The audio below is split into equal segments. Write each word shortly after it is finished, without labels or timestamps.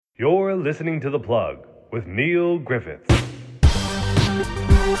You're listening to The Plug with Neil Griffiths.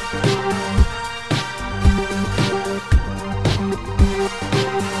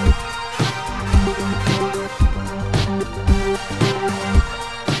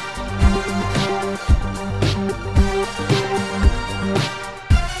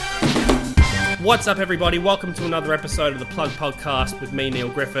 What's up, everybody? Welcome to another episode of the Plug Podcast with me, Neil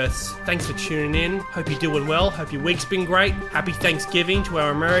Griffiths. Thanks for tuning in. Hope you're doing well. Hope your week's been great. Happy Thanksgiving to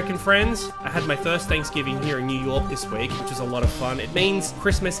our American friends. I had my first Thanksgiving here in New York this week, which is a lot of fun. It means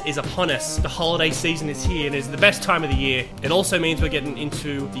Christmas is upon us. The holiday season is here and is the best time of the year. It also means we're getting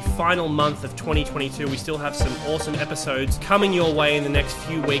into the final month of 2022. We still have some awesome episodes coming your way in the next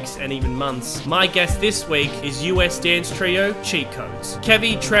few weeks and even months. My guest this week is US dance trio Cheat Codes.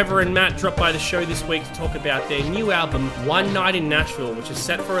 KEVI, Trevor, and Matt dropped by the show this week to talk about their new album, One Night in Nashville, which is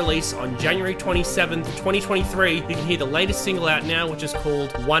set for release on January 27th, 2023. You can hear the latest single out now, which is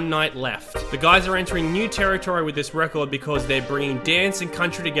called One Night Left. The guys are entering new territory with this record because they're bringing dance and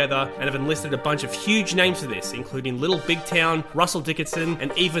country together and have enlisted a bunch of huge names for this, including Little Big Town, Russell Dickinson,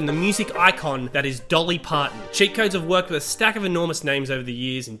 and even the music icon that is Dolly Parton. Cheat Codes have worked with a stack of enormous names over the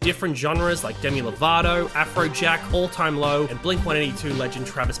years in different genres like Demi Lovato, Afrojack, All Time Low, and Blink-182 legend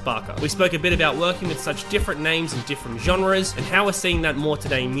Travis Barker. We spoke a bit about working with such different names in different genres and how we're seeing that more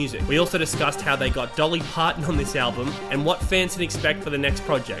today in music. We also discussed how they got Dolly Parton on this album and what fans can expect for the next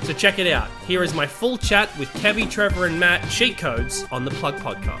project. So check it out. Here is my full chat with KEVI, Trevor, and Matt, Cheat Codes, on the Plug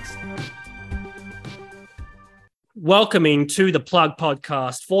Podcast. Welcoming to the Plug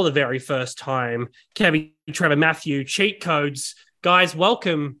Podcast for the very first time, KEVI, Trevor, Matthew, Cheat Codes. Guys,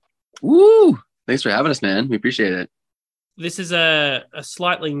 welcome. Woo! Thanks for having us, man. We appreciate it. This is a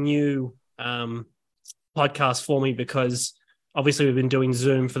slightly new podcast for me because obviously we've been doing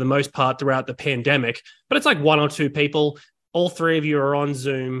Zoom for the most part throughout the pandemic, but it's like one or two people. All three of you are on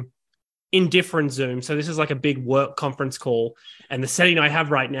Zoom, in different Zoom. So this is like a big work conference call. And the setting I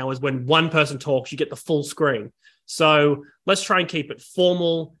have right now is when one person talks, you get the full screen. So let's try and keep it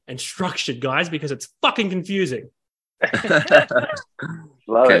formal and structured, guys, because it's fucking confusing.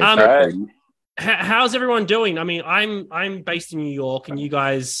 Love it. All right. How's everyone doing? I mean, I'm based in New York, and you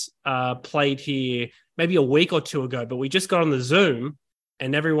guys played here maybe a week or two ago, but we just got on the Zoom,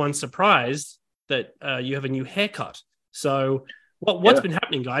 and everyone's surprised that you have a new haircut. So what's been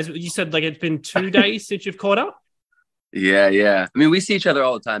happening, guys? You said like it's been 2 days since you've caught up? Yeah. I mean, we see each other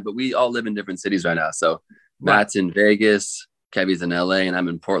all the time, but we all live in different cities right now. So Matt's in Vegas, KEVI's in LA, and I'm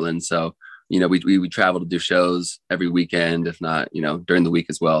in Portland. So, you know, we travel to do shows every weekend, if not, you know, during the week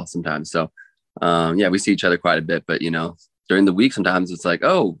as well sometimes. So we see each other quite a bit, but you know, during the week, sometimes it's like,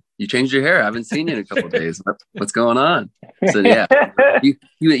 oh, you changed your hair. I haven't seen you in a couple of days. What's going on? So yeah,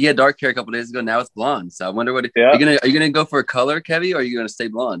 you had dark hair a couple of days ago. Now it's blonde. So I wonder are you gonna go for a color, KEVI, or are you gonna stay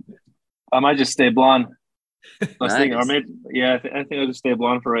blonde? I might just stay blonde. I was Nice. thinking, or maybe, I think I'll just stay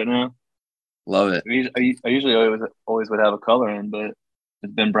blonde for right now. Love it. I usually always would have a color in, but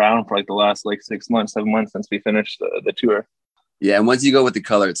it's been brown for like the last 7 months since we finished the tour. Yeah, and once you go with the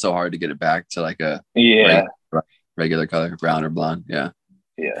color, it's so hard to get it back to like a regular color, brown or blonde. Yeah.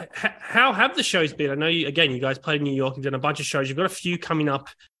 How have the shows been? I know you guys played in New York and done a bunch of shows. You've got a few coming up.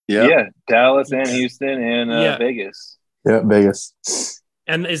 Yeah, Dallas and Houston and Vegas. Yeah, Vegas.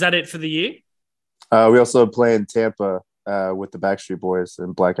 And is that it for the year? We also play in Tampa with the Backstreet Boys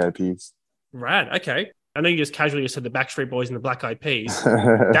and Black Eyed Peas. Rad. Okay. I know you just casually said the Backstreet Boys and the Black Eyed Peas.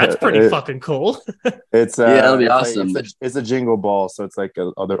 That's pretty fucking cool. It's that'll be awesome. It's a jingle ball, so it's like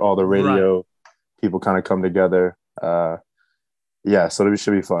all the radio people kind of come together. So it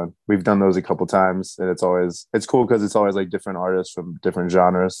should be fun. We've done those a couple times, and it's cool because it's always like different artists from different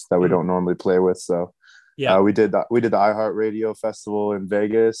genres that we don't normally play with. So we did the iHeartRadio festival in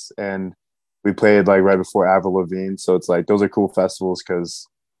Vegas, and we played like right before Avril Lavigne. So it's like those are cool festivals because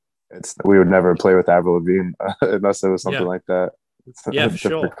we would never play with Avril Lavigne unless it was something like that. Yeah, for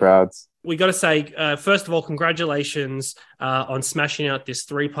sure. Crowds. We got to say, first of all, congratulations on smashing out this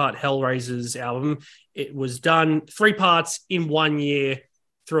 3-part Hellraisers album. It was done 3 parts in 1 year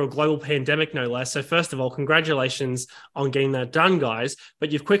through a global pandemic, no less. So first of all, congratulations on getting that done, guys.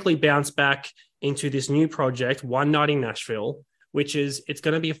 But you've quickly bounced back into this new project, One Night in Nashville, which is, it's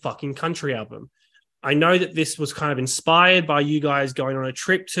going to be a fucking country album. I know that this was kind of inspired by you guys going on a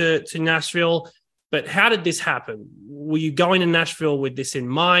trip to Nashville, but how did this happen? Were you going to Nashville with this in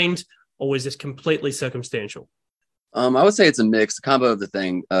mind, or was this completely circumstantial? I would say it's a mix, a combo of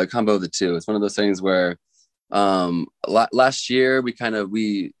the two. It's one of those things where last year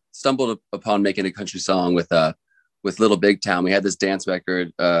we stumbled upon making a country song with Little Big Town. We had this dance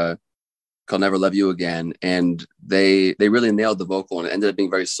record called Never Love You Again. And they really nailed the vocal, and it ended up being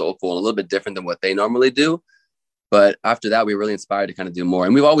very soulful and a little bit different than what they normally do. But after that, we were really inspired to kind of do more.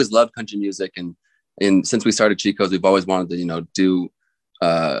 And we've always loved country music. And since we started Cheat Codes, we've always wanted to, do,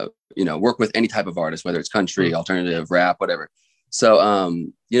 work with any type of artist, whether it's country, alternative, rap, whatever. So,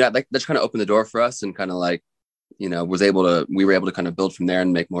 that's kind of opened the door for us, and kind of like, we were able to kind of build from there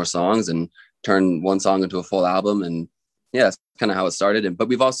and make more songs and turn one song into a full album. And yeah, that's kind of how it started. But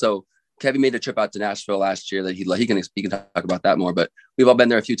we've also, KEVI made a trip out to Nashville last year that he can talk about that more, but we've all been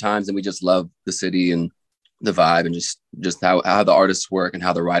there a few times, and we just love the city and the vibe, and just how the artists work and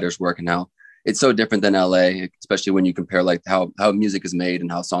how the writers work, and how it's so different than LA, especially when you compare like how music is made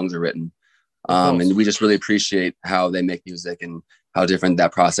and how songs are written. And we just really appreciate how they make music and how different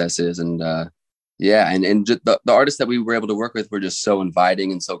that process is. And and just the artists that we were able to work with were just so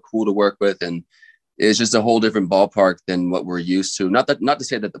inviting and so cool to work with. And it's just a whole different ballpark than what we're used to. Not to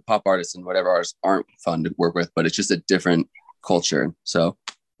say that the pop artists and whatever artists aren't fun to work with, but it's just a different culture. So,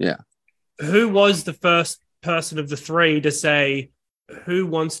 yeah. Who was the first person of the three to say, who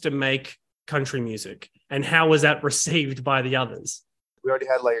wants to make country music, and how was that received by the others? We already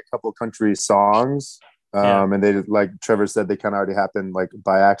had like a couple of country songs, and they, like Trevor said, they kind of already happened like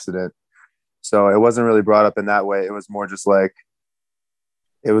by accident. So it wasn't really brought up in that way. It was more just like,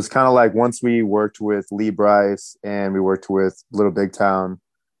 it was kind of like once we worked with Lee Brice and we worked with Little Big Town,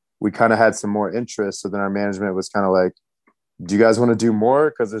 we kind of had some more interest. So then our management was kind of like, do you guys want to do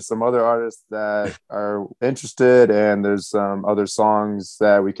more? Because there's some other artists that are interested, and there's some other songs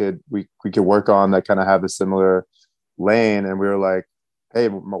that we could work on that kind of have a similar lane. And we were like, hey,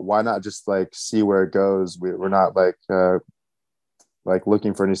 why not just like see where it goes? We're not like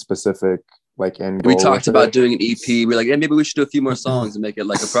looking for any specific like end goal. We talked about doing an EP. We're like, yeah, maybe we should do a few more songs and make it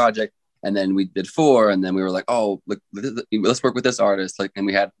like a project. And then we did 4, and then we were like, oh, look, let's work with this artist. Like, and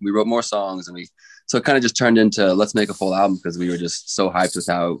we wrote more songs, and so it kind of just turned into, let's make a full album, because we were just so hyped with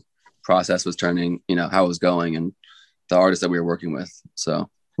how process was turning, how it was going, and the artists that we were working with. So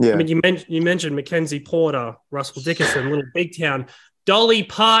yeah, I mean, you mentioned Mackenzie Porter, Russell Dickerson, Little Big Town, Dolly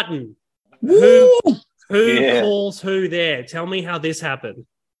Parton. Who calls who there? Tell me how this happened.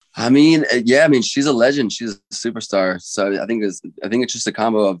 I mean, she's a legend. She's a superstar. So I think it's just a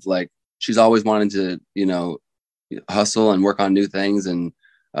combo of like, she's always wanting to, hustle and work on new things, and,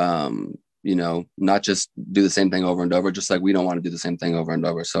 not just do the same thing over and over, just like we don't want to do the same thing over and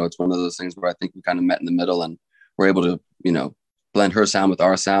over. So it's one of those things where I think we kind of met in the middle, and we're able to, blend her sound with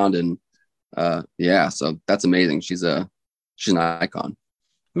our sound. And so that's amazing. She's an icon.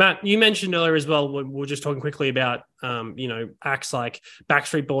 Matt, you mentioned earlier as well, we were just talking quickly about, acts like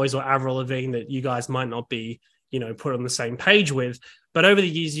Backstreet Boys or Avril Lavigne that you guys might not be, put on the same page with. But over the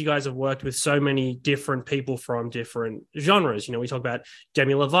years, you guys have worked with so many different people from different genres. We talk about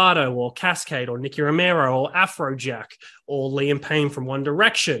Demi Lovato or Cascade or Nicky Romero or Afrojack or Liam Payne from One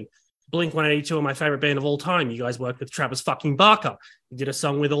Direction. Blink-182 are my favorite band of all time. You guys worked with Travis fucking Barker. You did a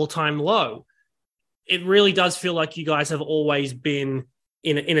song with All Time Low. It really does feel like you guys have always been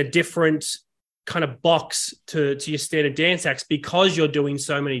in a different kind of box to your standard dance acts, because you're doing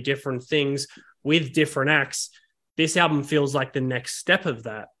so many different things with different acts. This album feels like the next step of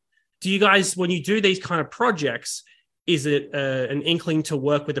that. Do you guys, when you do these kind of projects, is it an inkling to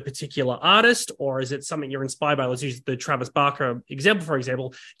work with a particular artist, or is it something you're inspired by? Let's use the Travis Barker example, for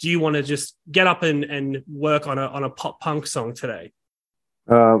example. Do you want to just get up and work on a pop punk song today?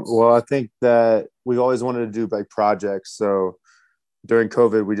 Well, I think that we always wanted to do like projects. So during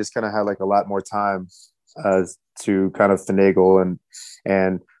COVID, we just kind of had like a lot more time to kind of finagle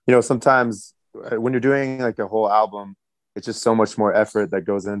and sometimes when you're doing like a whole album, it's just so much more effort that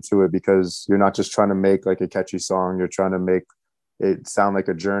goes into it, because you're not just trying to make like a catchy song. You're trying to make it sound like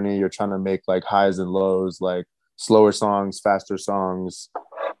a journey. You're trying to make like highs and lows, like slower songs, faster songs,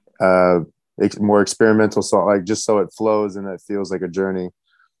 more experimental song, like just so it flows and it feels like a journey.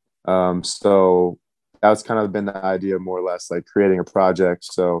 So that's kind of been the idea, more or less, like creating a project.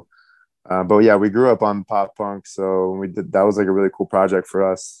 So, but yeah, we grew up on pop punk. So that was like a really cool project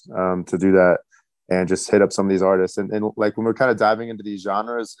for us to do that and just hit up some of these artists. And like when we're kind of diving into these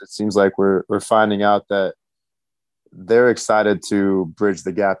genres, it seems like we're finding out that they're excited to bridge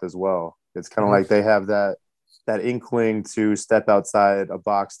the gap as well. It's kind of like they have that inkling to step outside a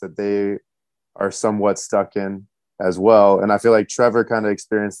box that they are somewhat stuck in as well. And I feel like Trevor kind of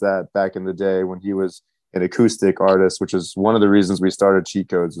experienced that back in the day when he was an acoustic artist, which is one of the reasons we started Cheat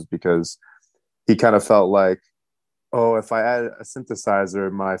Codes, was because he kind of felt like, oh, if I add a synthesizer,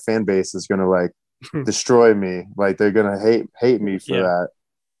 my fan base is going to like destroy me. Like they're going to hate me for that.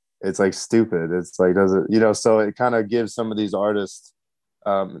 It's like stupid. It's like, does it, so it kind of gives some of these artists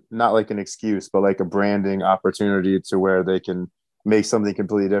not like an excuse, but like a branding opportunity to where they can make something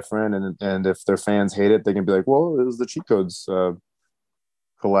completely different. And if their fans hate it, they can be like, well, it was the Cheat Codes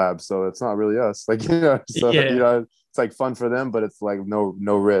collab, so it's not really us. Like, so, Yeah. it's like fun for them, but it's like no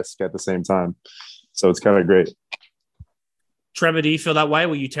risk at the same time. So it's kind of great. Trevor, do you feel that way?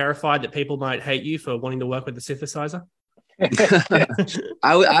 Were you terrified that people might hate you for wanting to work with the synthesizer?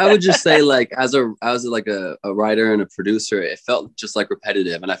 I would just say, like, as a writer and a producer, it felt just like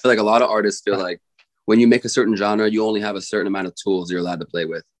repetitive. And I feel like a lot of artists feel like when you make a certain genre, you only have a certain amount of tools you're allowed to play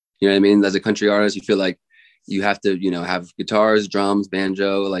with. You know what I mean? As a country artist, you feel like you have to, have guitars, drums,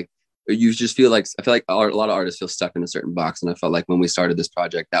 banjo. Like, you just feel like, I feel like a lot of artists feel stuck in a certain box. And I felt like when we started this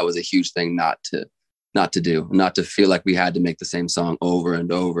project, that was a huge thing not to feel like we had to make the same song over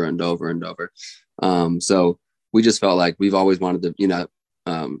and over and over and over. So we just felt like we've always wanted to,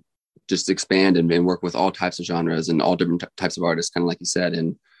 just expand and work with all types of genres and all different types of artists, kind of like you said.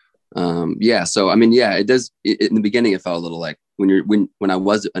 And so I mean, it does. In the beginning, it felt a little like when I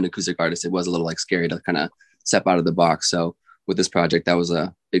was an acoustic artist, it was a little like scary to kind of step out of the box. So with this project, that was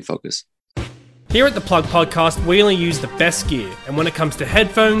a big focus. Here at the Plug Podcast, we only use the best gear, and when it comes to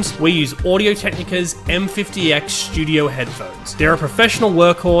headphones, we use Audio-Technica's M50X Studio headphones. They're a professional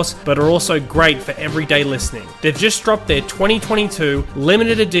workhorse, but are also great for everyday listening. They've just dropped their 2022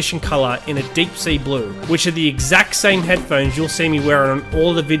 limited edition color in a deep sea blue, which are the exact same headphones you'll see me wearing on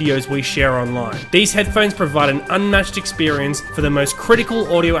all the videos we share online. These headphones provide an unmatched experience for the most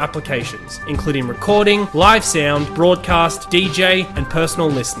critical audio applications, including recording, live sound, broadcast, DJ, and personal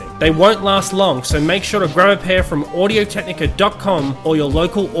listening. They won't last long, so make sure to grab a pair from audiotechnica.com or your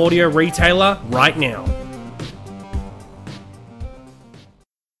local audio retailer right now.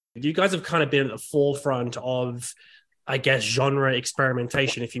 You guys have kind of been at the forefront of, I guess, genre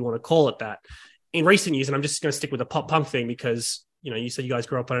experimentation, if you want to call it that, in recent years. And I'm just going to stick with the pop punk thing because, you said you guys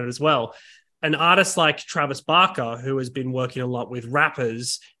grew up on it as well. An artist like Travis Barker, who has been working a lot with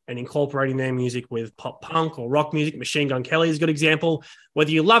rappers and incorporating their music with pop punk or rock music, Machine Gun Kelly is a good example. Whether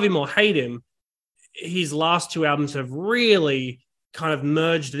you love him or hate him, his last two albums have really kind of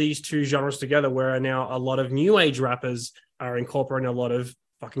merged these two genres together, where now a lot of new age rappers are incorporating a lot of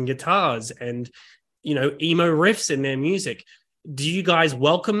fucking guitars and, emo riffs in their music. Do you guys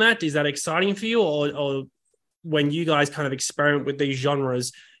welcome that? Is that exciting for you? Or when you guys kind of experiment with these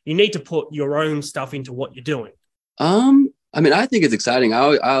genres, you need to put your own stuff into what you're doing? I mean, I think it's exciting.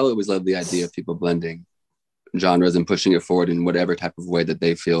 I always love the idea of people blending genres and pushing it forward in whatever type of way that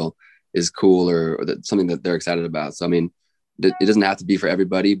they feel is cool or that something that they're excited about. So, I mean, it doesn't have to be for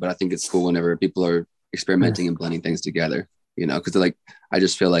everybody, but I think it's cool whenever people are experimenting and blending things together, because I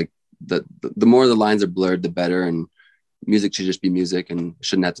just feel like the more the lines are blurred, the better. And music should just be music and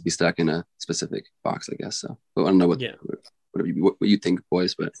shouldn't have to be stuck in a specific box, I guess. So, but I don't know what you think,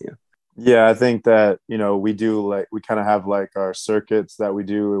 boys, but yeah. Yeah, I think that, we do we kind of have like our circuits that we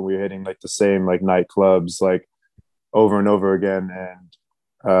do, and we're hitting like the same like nightclubs like over and over again.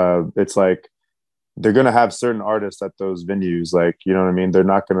 And it's like they're going to have certain artists at those venues. Like, you know what I mean? They're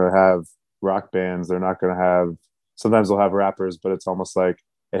not going to have rock bands. They're not going to have, sometimes they'll have rappers, but it's almost like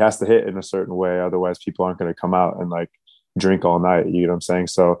it has to hit in a certain way. Otherwise people aren't going to come out and like drink all night. You know what I'm saying?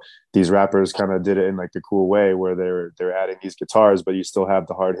 So these rappers kind of did it in like the cool way where they're adding these guitars, but you still have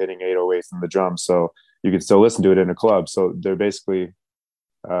the hard hitting 808s and the drums. So you can still listen to it in a club. So they're basically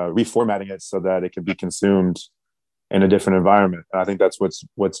reformatting it so that it can be consumed in a different environment. And I think that's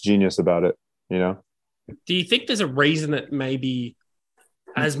what's genius about it, Do you think there's a reason that maybe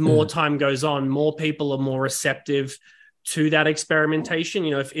as more time goes on, more people are more receptive to that experimentation?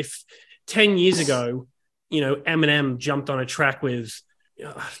 If 10 years ago, Eminem jumped on a track with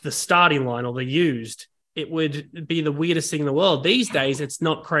the Starting Line or the Used, it would be the weirdest thing in the world. These days, it's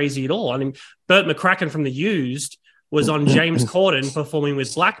not crazy at all. I mean, Burt McCracken from the Used was on James Corden performing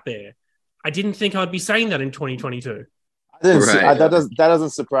with Black Bear. I didn't think I'd be saying that in 2022. That doesn't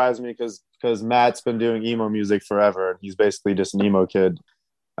surprise me because Matt's been doing emo music forever, and he's basically just an emo kid.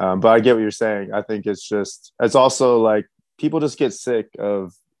 But I get what you're saying. I think it's also like people just get sick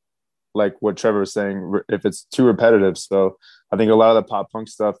of like what Trevor was saying if it's too repetitive. So I think a lot of the pop punk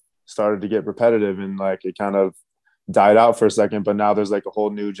stuff started to get repetitive, and like it kind of died out for a second. But now there's like a whole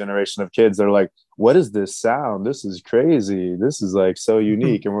new generation of kids that are like, what is this sound? This is crazy. This is like so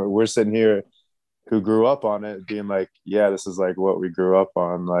unique. And we're sitting here who grew up on it being like, yeah, this is like what we grew up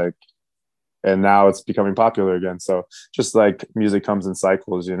on. Like, and now it's becoming popular again. So just like music comes in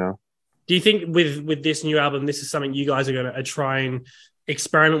cycles, Do you think with this new album, this is something you guys are going to try and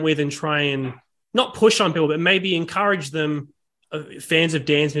experiment with and try and not push on people, but maybe encourage them, fans of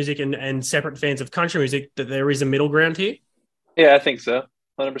dance music and separate fans of country music, that there is a middle ground here? Yeah, I think so.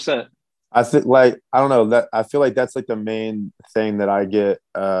 100%. I think like I don't know that I feel like that's like the main thing that I get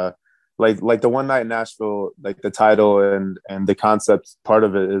like the one night in Nashville, like the title and the concept part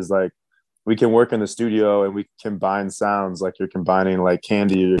of it is like we can work in the studio and we combine sounds like you're combining like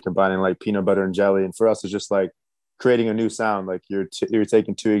candy or you're combining like peanut butter and jelly, and for us it's just like creating a new sound, like you're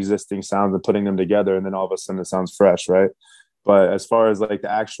taking two existing sounds and putting them together and then all of a sudden it sounds fresh, right? But as far as like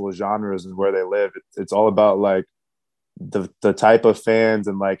the actual genres and where they live, it's all about like the type of fans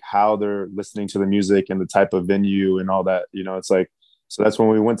and like how they're listening to the music and the type of venue and all that, you know. It's like, so that's when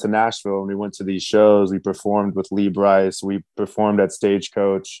we went to Nashville and we went to these shows. We performed with Lee Bryce, we performed at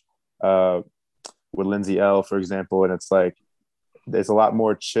Stagecoach with Lindsay L, for example, and it's like there's a lot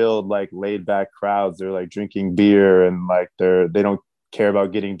more chilled, like laid back crowds. They're like drinking beer and like they don't care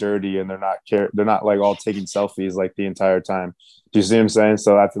about getting dirty, and they're not like all taking selfies like the entire time. Do you see what I'm saying?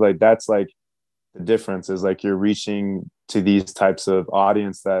 So I feel like that's like the difference is like you're reaching to these types of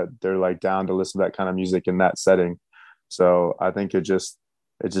audience that they're like down to listen to that kind of music in that setting. So I think it just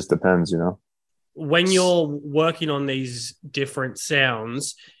depends, you know. When you're working on these different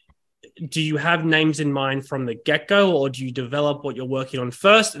sounds, do you have names in mind from the get-go, or do you develop what you're working on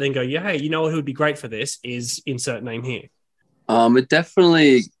first and then go, yeah, hey, you know who would be great for this is insert name here? It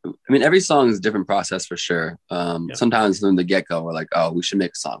definitely, I mean, every song is a different process for sure. Sometimes from the get-go, we're like, oh, we should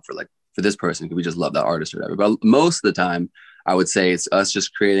make a song for this person because we just love that artist or whatever. But most of the time, I would say it's us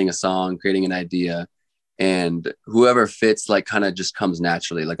just creating a song, creating an idea, and whoever fits like kind of just comes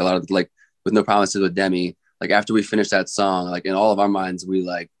naturally. Like a lot of like with No Promises with Demi, like after we finish that song, like in all of our minds, we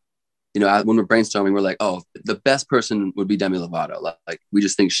like, you know, when we're brainstorming, we're like, oh, the best person would be Demi Lovato. Like we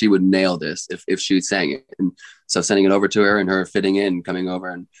just think she would nail this if she sang it. And so sending it over to her and her fitting in, coming over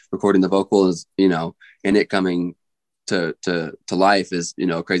and recording the vocals, you know, and it coming to life is, you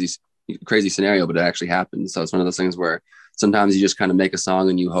know, crazy scenario, but it actually happens. So it's one of those things where sometimes you just kind of make a song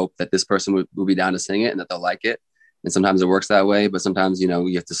and you hope that this person will be down to sing it and that they'll like it. And sometimes it works that way, but sometimes, you know,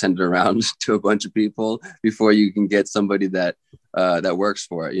 you have to send it around to a bunch of people before you can get somebody that works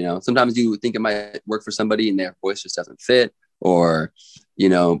for it. You know, sometimes you think it might work for somebody and their voice just doesn't fit, or, you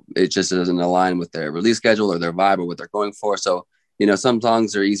know, it just doesn't align with their release schedule or their vibe or what they're going for. So, you know, some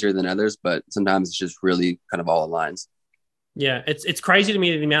songs are easier than others, but sometimes it's just really kind of all aligns. Yeah, it's crazy to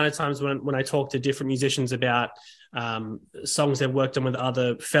me the amount of times when I talk to different musicians about songs they've worked on with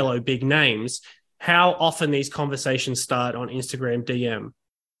other fellow big names, how often these conversations start on Instagram DM.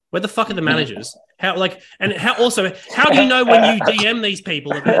 Where the fuck are the managers? How do you know when you DM these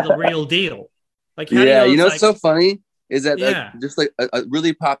people if they're the real deal? Like, how do you know what's so funny is that yeah. just like a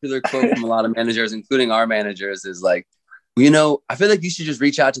really popular quote from a lot of managers, including our managers, is like, you know, I feel like you should just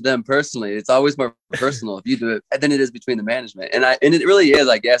reach out to them personally. It's always more personal if you do it than it is between the management. And it really is,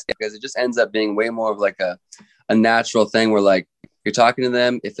 I guess, because it just ends up being way more of like a natural thing where like you're talking to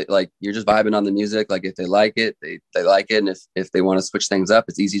them. If they, like, you're just vibing on the music, like if they like it, they like it. And if they want to switch things up,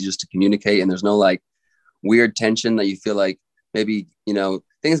 it's easy just to communicate. And there's no like weird tension that you feel like maybe, you know,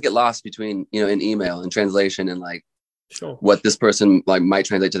 things get lost between, you know, in email and translation, and like, sure, what this person like might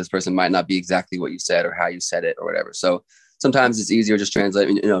translate to this person might not be exactly what you said or how you said it or whatever. So sometimes it's easier just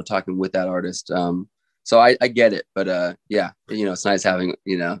translating, you know, talking with that artist. So I get it, but yeah, you know, it's nice having,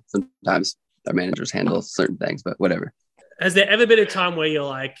 you know, sometimes our managers handle certain things, but whatever. Has there ever been a time where you're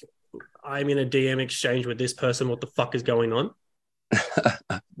like, I'm in a DM exchange with this person, what the fuck is going on?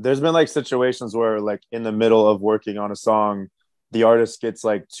 There's been like situations where like in the middle of working on a song, the artist gets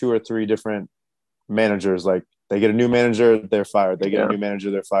like 2 or 3 different managers. Like they get a new manager, they're fired. They get a new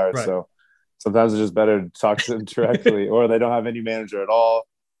manager, they're fired. Right. So sometimes it's just better to talk to them directly, or they don't have any manager at all.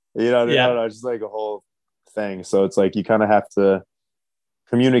 You know, I don't know, it's just like a whole thing. So it's like you kind of have to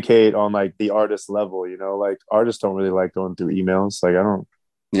communicate on like the artist level, you know, like artists don't really like going through emails. Like I don't,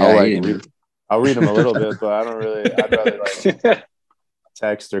 I'll read them a little bit, but I don't really, I'd rather like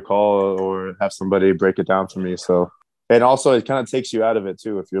text or call or have somebody break it down for me. So, and also it kind of takes you out of it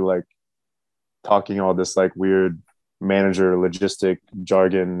too. If you're like talking all this like weird manager logistic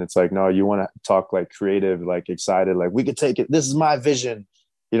jargon, it's like, no, you want to talk like creative, like excited, like we could take it. This is my vision.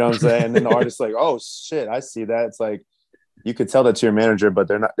 You know what I'm saying? And then the artist's like, oh shit, I see that. It's like, you could tell that to your manager, but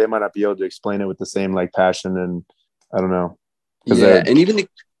they might not be able to explain it with the same like passion. And I don't know. Yeah. And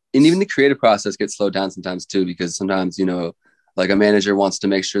even the creative process gets slowed down sometimes too, because sometimes, you know, like a manager wants to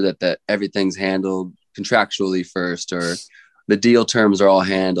make sure that everything's handled contractually first, or the deal terms are all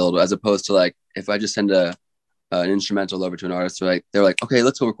handled, as opposed to like, if I just send an instrumental over to an artist, they're like, okay,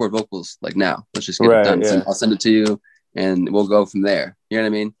 let's go record vocals. Like now, let's just get it done. Yeah. I'll send it to you and we'll go from there. You know what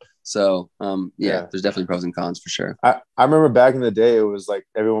I mean? So there's definitely pros and cons for sure. I remember back in the day, it was like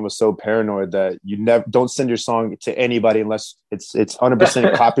everyone was so paranoid that you never don't send your song to anybody unless it's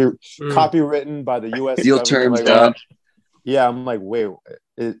 100% copywritten by the U.S. Deal terms done. Yeah, I'm like, wait.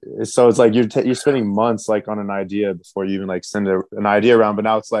 So it's like you're spending months like on an idea before you even like send an idea around. But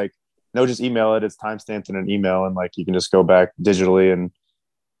now it's like, no, just email it. It's timestamped in an email, and like you can just go back digitally, and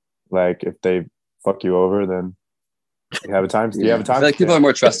like if they fuck you over, then you have a time. You have a time. I feel like people are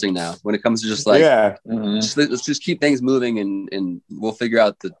more trusting now when it comes to just like, let's just keep things moving, and we'll figure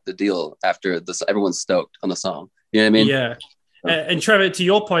out the deal after this. Everyone's stoked on the song. You know what I mean? Yeah. And Trevor, to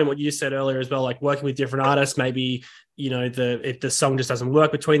your point, what you said earlier as well, like working with different artists, maybe, you know, if the song just doesn't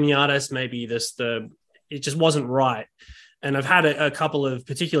work between the artists, maybe it just wasn't right. And I've had a couple of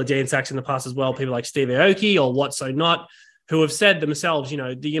particular dance acts in the past as well, people like Steve Aoki or What So Not, who have said themselves, you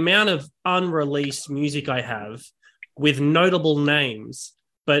know, the amount of unreleased music I have with notable names,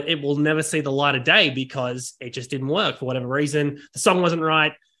 but it will never see the light of day because it just didn't work for whatever reason. The song wasn't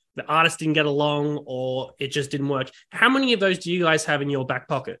right. The artist didn't get along, or it just didn't work. How many of those do you guys have in your back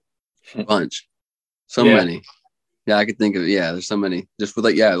pocket? A bunch. So many. Yeah, I could think of there's so many. Just with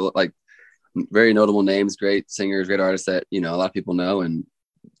like very notable names, great singers, great artists that, you know, a lot of people know, and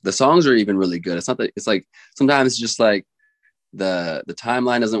the songs are even really good. It's not that, it's like sometimes it's just like the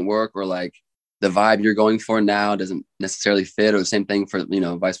timeline doesn't work, or like the vibe you're going for now doesn't necessarily fit, or the same thing for, you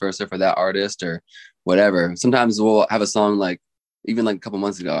know, vice versa for that artist or whatever. Sometimes we'll have a song like, even like a couple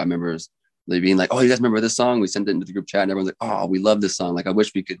months ago, I remember they being like, "Oh, you guys remember this song?" We sent it into the group chat, and everyone's like, "Oh, we love this song. Like, I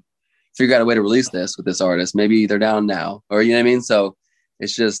wish we could figure out a way to release this with this artist. Maybe they're down now," or you know what I mean. So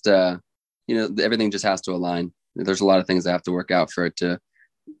it's just, you know, everything just has to align. There's a lot of things that have to work out for it to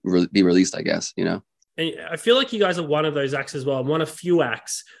be released, I guess. You know. And I feel like you guys are one of those acts as well. One of few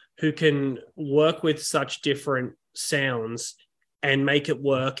acts who can work with such different sounds and make it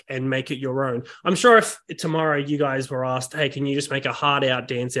work and make it your own. I'm sure if tomorrow you guys were asked, hey, can you just make a hard out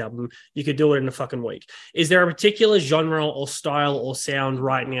dance album? You could do it in a fucking week. Is there a particular genre or style or sound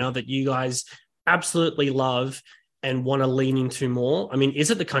right now that you guys absolutely love and want to lean into more? I mean, is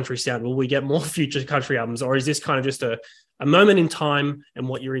it the country sound? Will we get more future country albums, or is this kind of just a moment in time and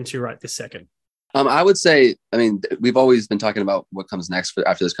what you're into right this second? I would say, I mean, we've always been talking about what comes next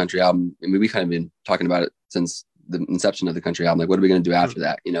after this country album. I mean, we kind of been talking about it since the inception of the country album. Like, what are we going to do after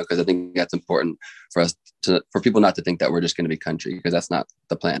that? You know, because I think that's important for us for people not to think that we're just going to be country, because that's not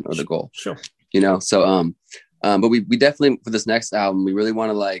the plan or the goal. Sure. You know, so, but we definitely, for this next album, we really want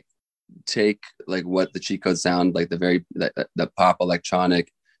to like take like what the cheat code sound, like the pop electronic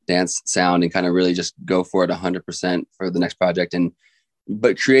dance sound, and kind of really just go for it 100% for the next project,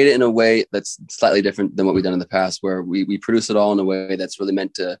 but create it in a way that's slightly different than what we've done in the past, where we produce it all in a way that's really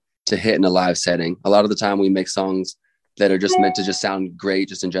meant to hit in a live setting. A lot of the time we make songs that are just meant to just sound great,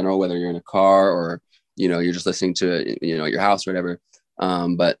 just in general, whether you're in a car or, you know, you're just listening to it, you know, at your house or whatever.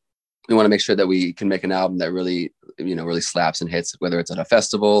 But we want to make sure that we can make an album that really, you know, really slaps and hits, whether it's at a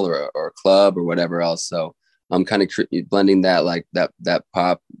festival or a club or whatever else. So I'm kind of blending that, like that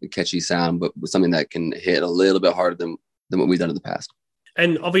pop catchy sound, but with something that can hit a little bit harder than what we've done in the past.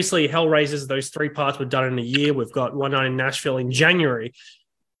 And obviously Hellraisers, those 3 parts were done in a year. We've got One Night in Nashville in January.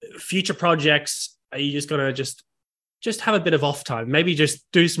 Future projects, are you just going to just have a bit of off time? Maybe just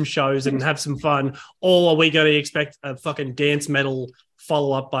do some shows and have some fun? Or are we going to expect a fucking dance metal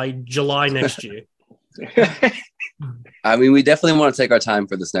follow-up by July next year? I mean, we definitely want to take our time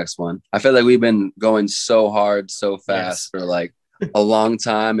for this next one. I feel like we've been going so hard, so fast for like a long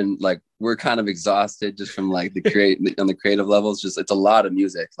time. And like, we're kind of exhausted just from like on the creative levels. Just, it's a lot of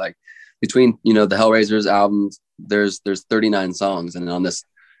music. Like between, you know, the Hellraisers albums, there's 39 songs. And on this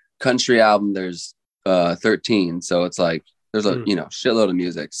country album, there's 13. So it's like, there's a, you know, shitload of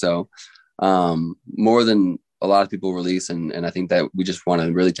music. So more than a lot of people release. And I think that we just want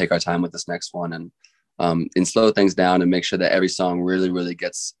to really take our time with this next one and slow things down and make sure that every song really, really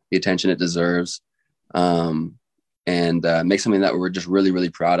gets the attention it deserves. And make something that we're just really,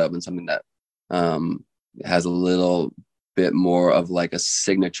 really proud of, and something that has a little bit more of like a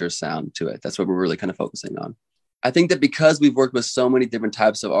signature sound to it. That's what we're really kind of focusing on. I think that because we've worked with so many different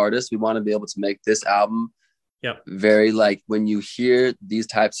types of artists, we want to be able to make this album very like, when you hear these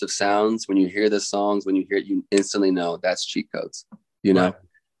types of sounds, when you hear the songs, when you hear it, you instantly know that's cheat codes, you know? Right.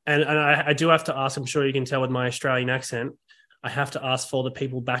 And I do have to ask, I'm sure you can tell with my Australian accent, I have to ask for the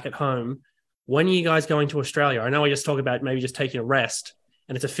people back at home, when are you guys going to Australia? I know I just talked about maybe just taking a rest,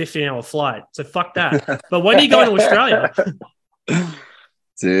 and it's a 15-hour flight, so fuck that. But when are you going to Australia?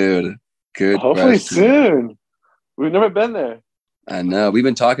 Dude, good Hopefully question. soon. We've never been there. I know we've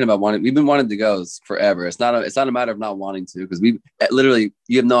been talking about we've been wanting to go forever. It's not a matter of not wanting to, because we literally,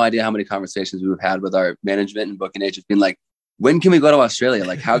 you have no idea how many conversations we've had with our management and booking agents being like, when can we go to Australia?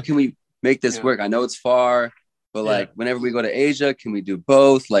 Like, how can we make this work? I know it's far, but like whenever we go to Asia, can we do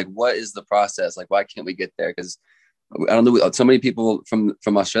both? Like, what is the process? Like, why can't we get there? Because I don't know, so many people from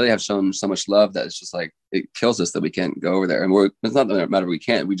Australia have shown so much love that it's just like, it kills us that we can't go over there. And it's not a matter of we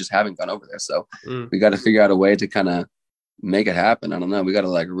can't, we just haven't gone over there. So we got to figure out a way to kind of make it happen. I don't know. We got to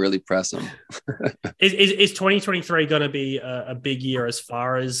like really press them. Is 2023 going to be a big year as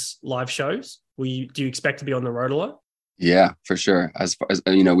far as live shows? Do you expect to be on the road a lot? Yeah, for sure. As far as,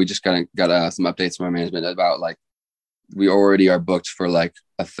 you know, we just got some updates from our management about like, we already are booked for like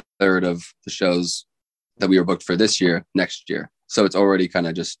a third of the shows that we were booked for this year, next year. So it's already kind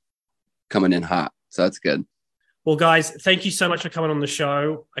of just coming in hot. So that's good. Well, guys, thank you so much for coming on the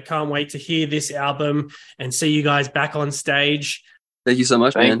show. I can't wait to hear this album and see you guys back on stage. Thank you so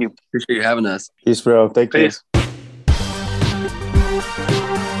much, man. Thank you. Appreciate you having us. Peace, bro. Thank you. Peace.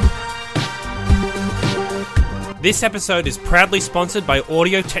 This episode is proudly sponsored by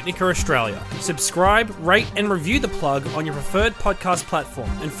Audio-Technica Australia. Subscribe, rate, and review The Plug on your preferred podcast platform,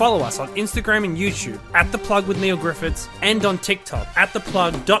 and follow us on Instagram and YouTube at The Plug with Neil Griffiths, and on TikTok at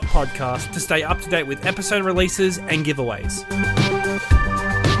theplug.podcast to stay up to date with episode releases and giveaways.